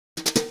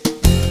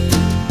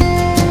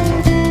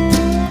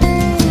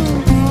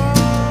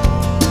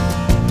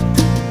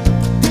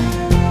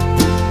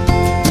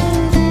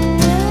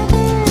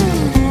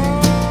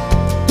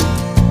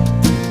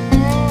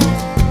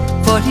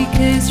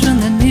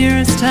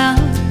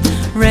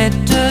Red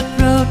dirt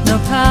road, no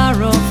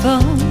power or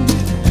phone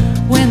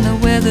when the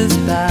weather's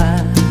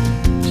bad.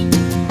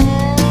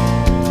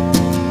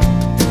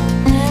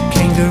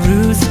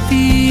 Kangaroos that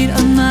feed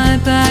on my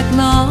back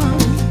lawn,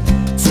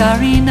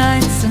 starry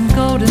nights and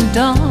golden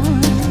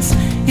dawns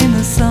in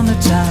the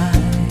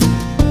summertime.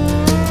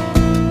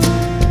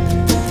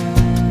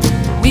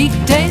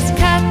 Weekdays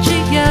catch a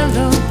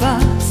yellow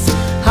bus,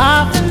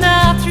 half an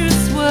hour through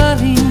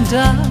swirling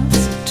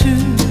dust to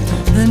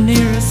the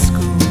nearest school.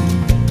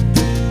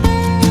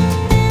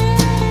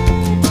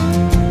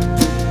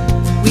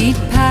 Wheat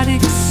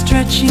paddocks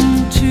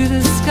stretching to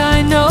the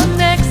sky, no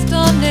next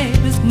door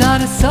neighbors,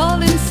 not a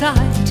soul in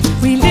sight.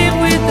 We live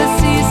with the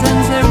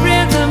seasons, the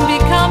rhythm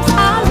becomes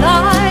our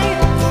life.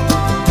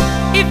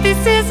 If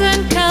this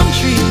isn't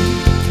country,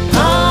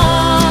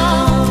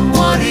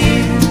 what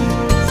is?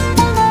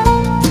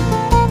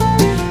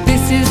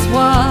 This is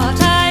what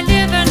I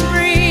live and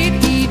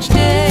breathe each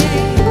day.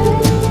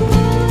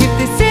 If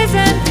this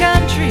isn't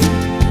country,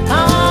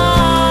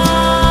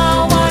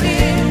 what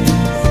is?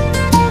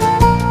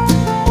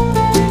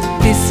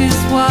 This is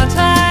what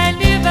I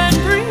live and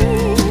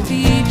breathe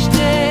each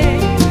day.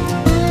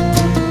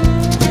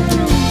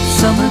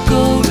 Summer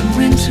gold and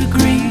winter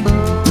green,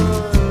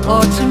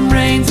 autumn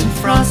rains and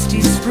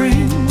frosty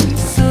spring,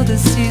 so the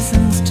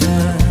seasons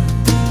turn.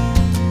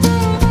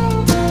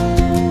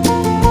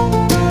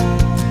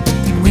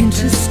 In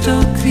winter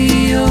stoke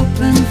the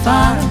open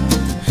fire,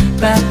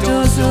 back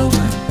doors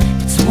open,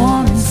 it's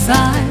warm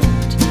inside,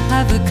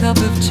 have a cup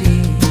of tea.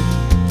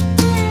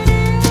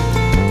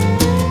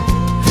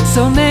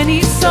 So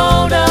many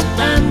sold up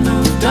and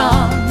moved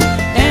on,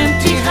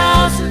 empty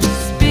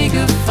houses,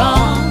 bigger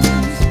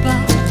farms,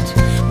 but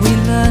we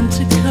learned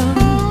to cope.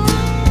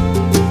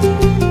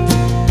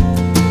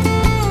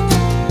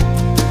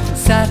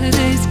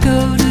 Saturdays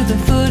go to the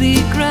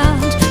footy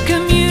ground,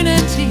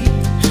 community,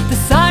 the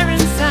siren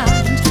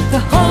sound, the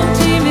home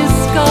team is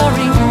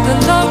scoring, the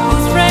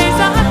locals raise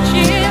our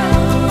cheer.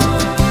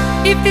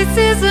 If this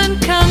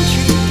isn't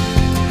country,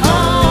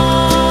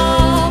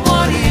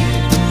 what is?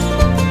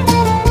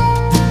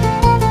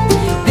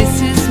 This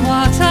is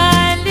what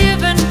I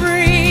live and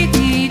breathe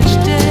each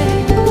day.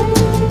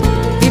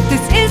 If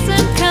this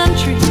isn't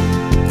country,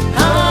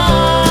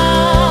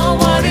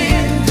 what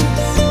is?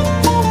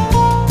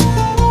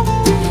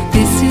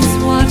 This is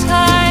what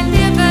I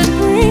live and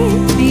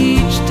breathe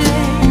each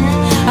day.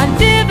 I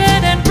live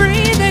it and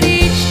breathe it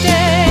each day.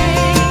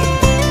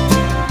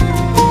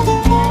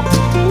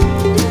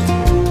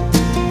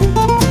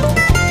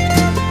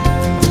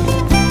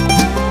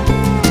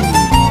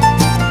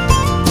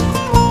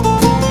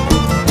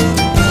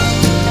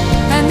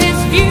 And this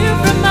view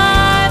from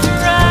my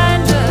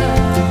veranda,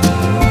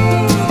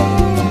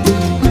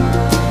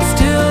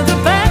 still the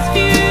best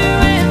view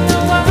in the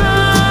world.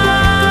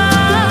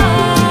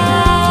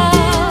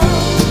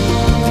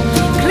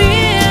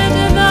 Clear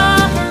to the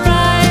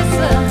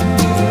horizon,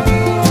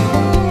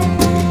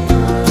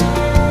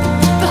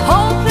 the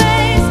whole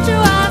place to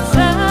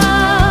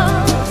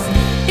ourselves.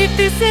 If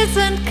this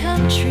isn't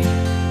country,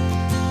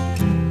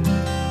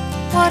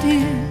 what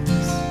is?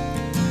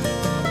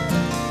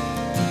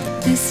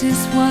 This is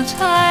what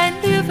I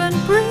live and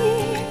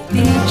breathe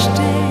each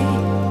day.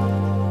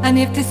 And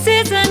if this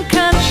isn't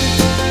country,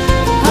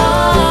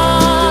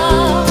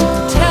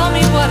 tell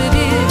me what it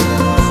is.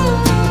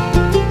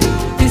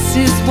 This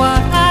is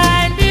what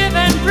I live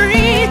and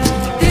breathe.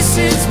 This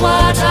is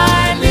what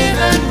I live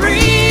and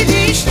breathe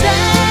each day.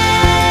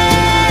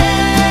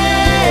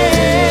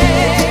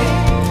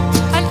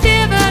 I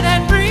live it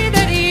and breathe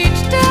it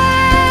each day.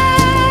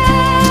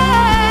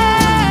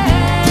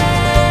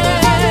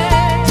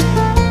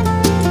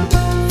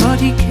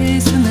 40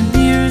 k's from the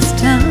nearest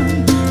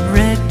town,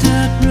 red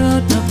dirt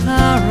road, no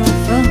power or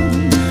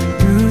phone,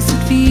 bruised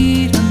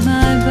feet on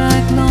my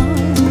back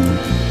lawn,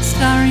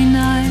 starry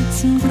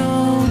nights and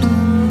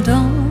golden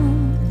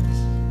dawns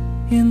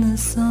in the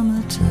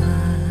summertime.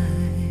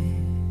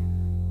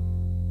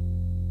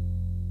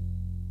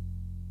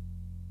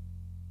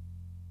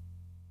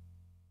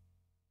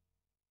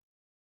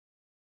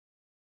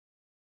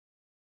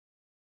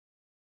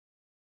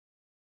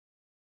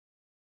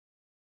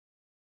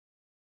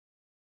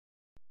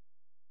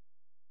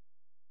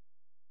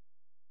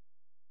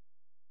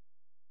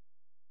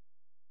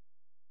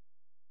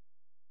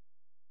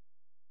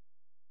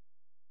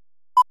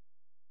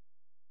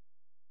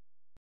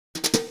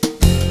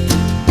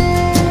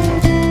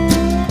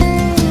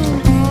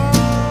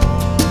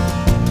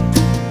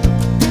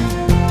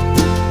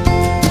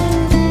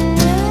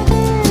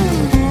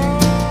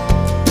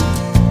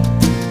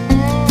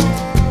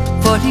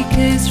 40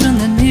 k's from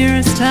the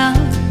nearest town,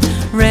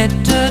 red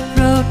dirt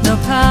road, no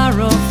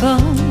power or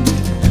phone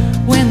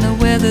when the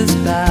weather's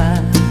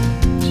bad.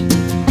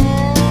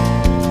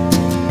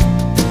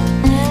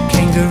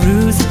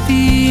 Kangaroos that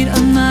feed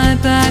on my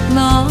back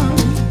lawn,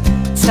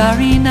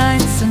 starry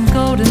nights and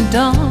golden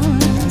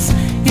dawns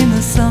in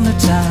the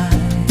summertime.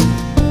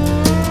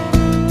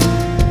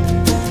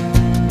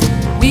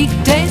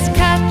 Weekdays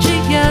catch a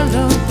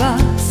yellow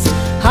bus,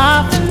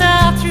 half an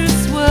hour through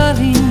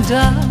swirling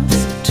dust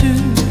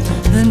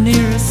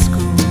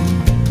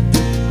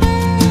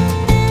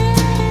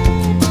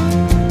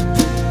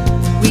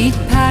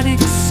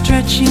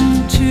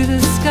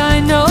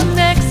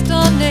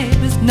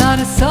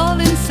soul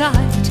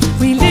inside.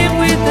 We live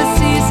with the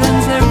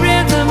seasons, the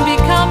rhythm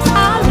becomes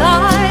our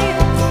life.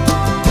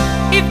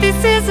 If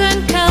this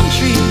isn't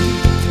country,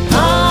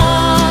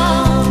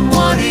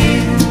 what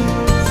is?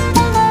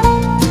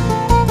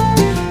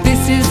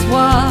 This is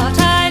what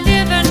I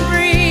live and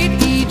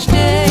breathe each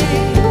day.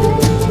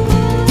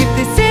 If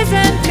this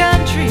isn't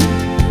country,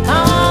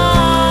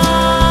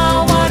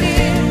 what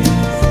is?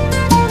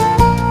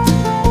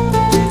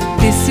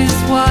 This is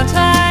what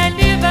I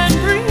live and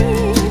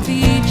breathe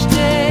each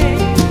day.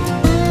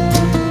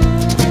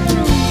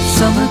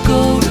 Summer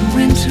gold and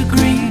winter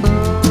green,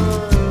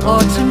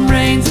 autumn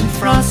rains and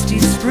frosty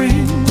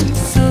springs,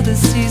 so the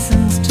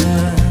seasons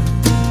turn.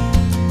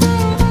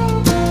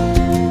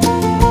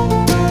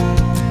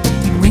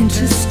 In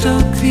winter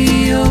stoke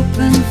the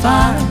open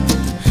fire,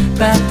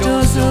 back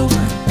doors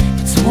open,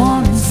 it's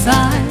warm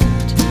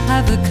inside,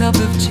 have a cup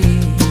of tea.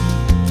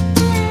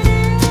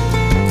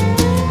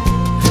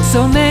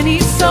 So many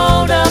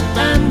sold up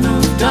and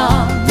moved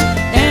on,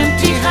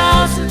 empty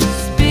houses,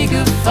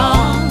 bigger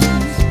farms,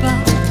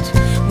 but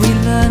we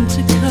learned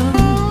to cope.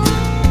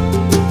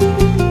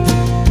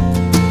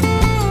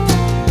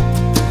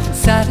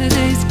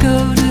 Saturdays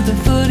go to the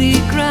footy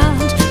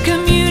ground,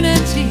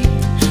 community,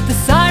 the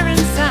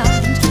siren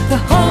sound, the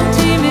home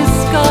team is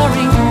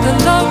scoring, the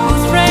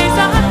locals raise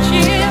our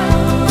cheer.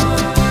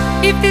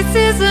 If this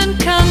isn't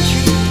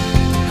country,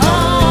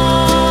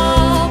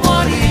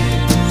 what is?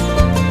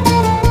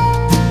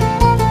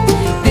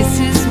 This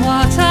is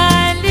what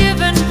I live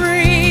and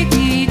breathe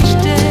each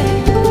day.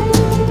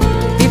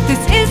 If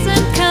this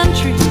isn't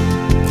country,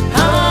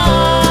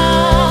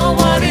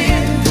 what is?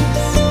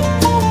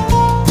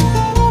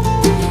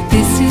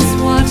 This is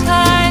what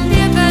I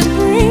live and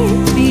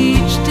breathe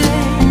each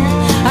day.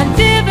 I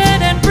live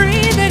it and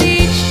breathe it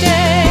each day.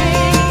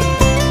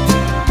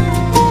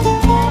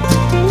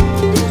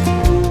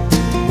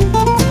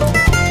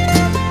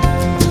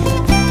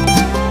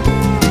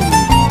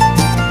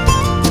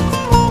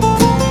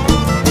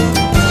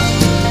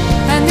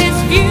 And this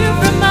view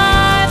from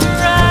my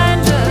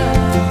veranda,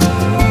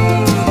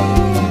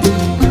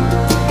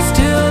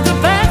 still the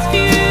best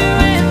view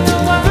in the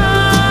world.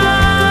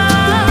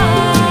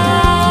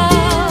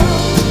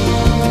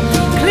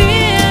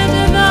 Clear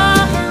to the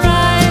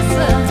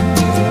horizon,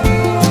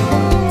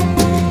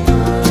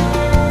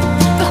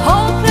 the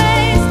whole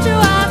place to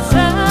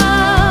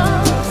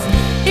ourselves.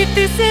 If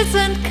this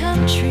isn't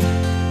country,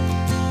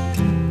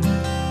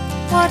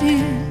 what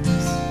is?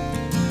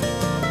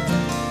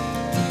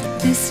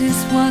 This is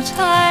what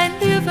I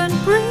live and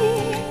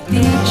breathe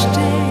each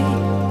day.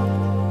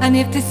 And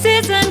if this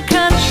isn't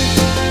country,